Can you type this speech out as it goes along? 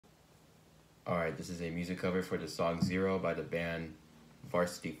Alright, this is a music cover for the song Zero by the band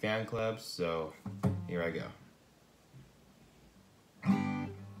Varsity Fanclub, so here I go.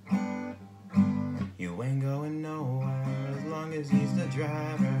 You ain't going nowhere as long as he's the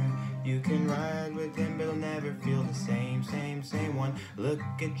driver. You can ride with him, but it'll never feel the same one. Look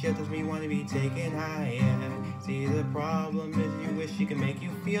at you, does me want to be taken higher. See, the problem is you wish you could make you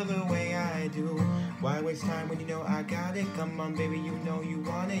feel the way I do. Why waste time when you know I got it? Come on, baby, you know you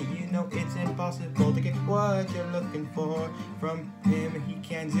want it. You know it's impossible to get what you're looking for from him. He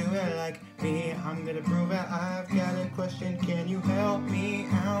can't do it like me. I'm gonna prove it. I've got a question. Can you help me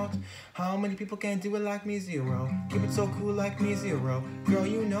out? How many people can do it like me? Zero. Keep it so cool like me? Zero. Girl,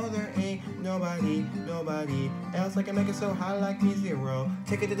 you know there ain't nobody else that can make it so high like me? Zero.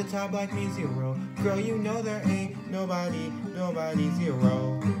 Take it to the top like me? Zero. Girl, you know there ain't nobody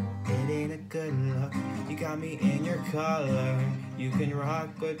zero. It ain't a good look, you got me in your color. You can rock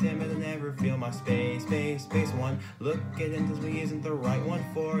with him, it'll never feel my space one. Look at him, cause we isn't the right one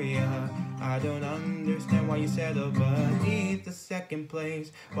for ya. I don't understand why you settle beneath the second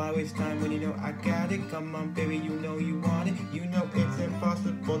place. Why waste time when you know I got it? Come on, baby, you know you want it. You know it's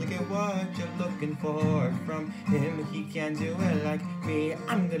impossible to get what you're looking for from him. He can't do it like me.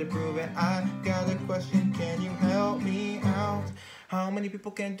 I'm gonna prove it. I got a question, can you help me out? How many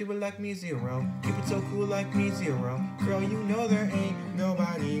people can do it like me? Zero. Keep it so cool like me? Zero. Girl, you know there ain't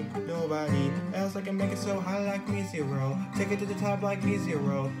nobody else that can make it so high like me? Zero. Take it to the top like me?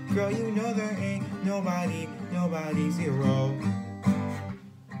 Zero. Girl, you know there ain't nobody zero.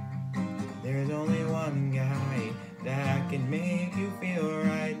 There's only one guy that can make you feel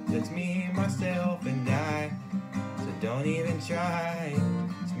right. That's me, myself, and I. So don't even try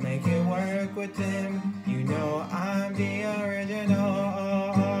to make it work with him. You know I'm the original.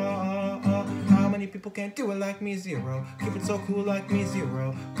 How many people can't do it like me? Zero. Keep it so cool like me?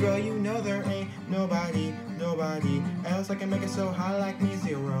 Zero. Girl, you know there ain't nobody else that can make it so high like me?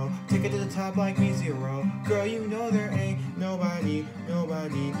 Zero. Take it to the top like me? Zero. Girl, you know there ain't nobody.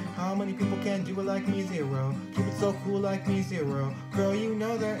 How many people can do it like me? Zero. Keep it so cool like me? Zero. Girl, you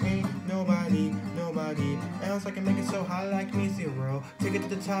know there ain't nobody else that can make it so high like me? Zero. Take it to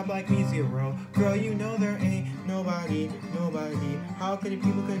the top like me? Zero. Girl, you know there ain't nobody. How many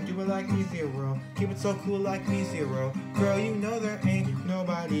people can do it like me? Zero. Keep it so cool like me? Zero. Girl, you know there ain't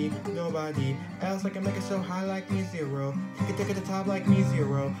nobody else that can make it so high like me? Zero. Take it to the top like me?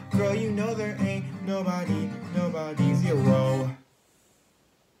 Zero. Girl, you know there ain't nobody zero.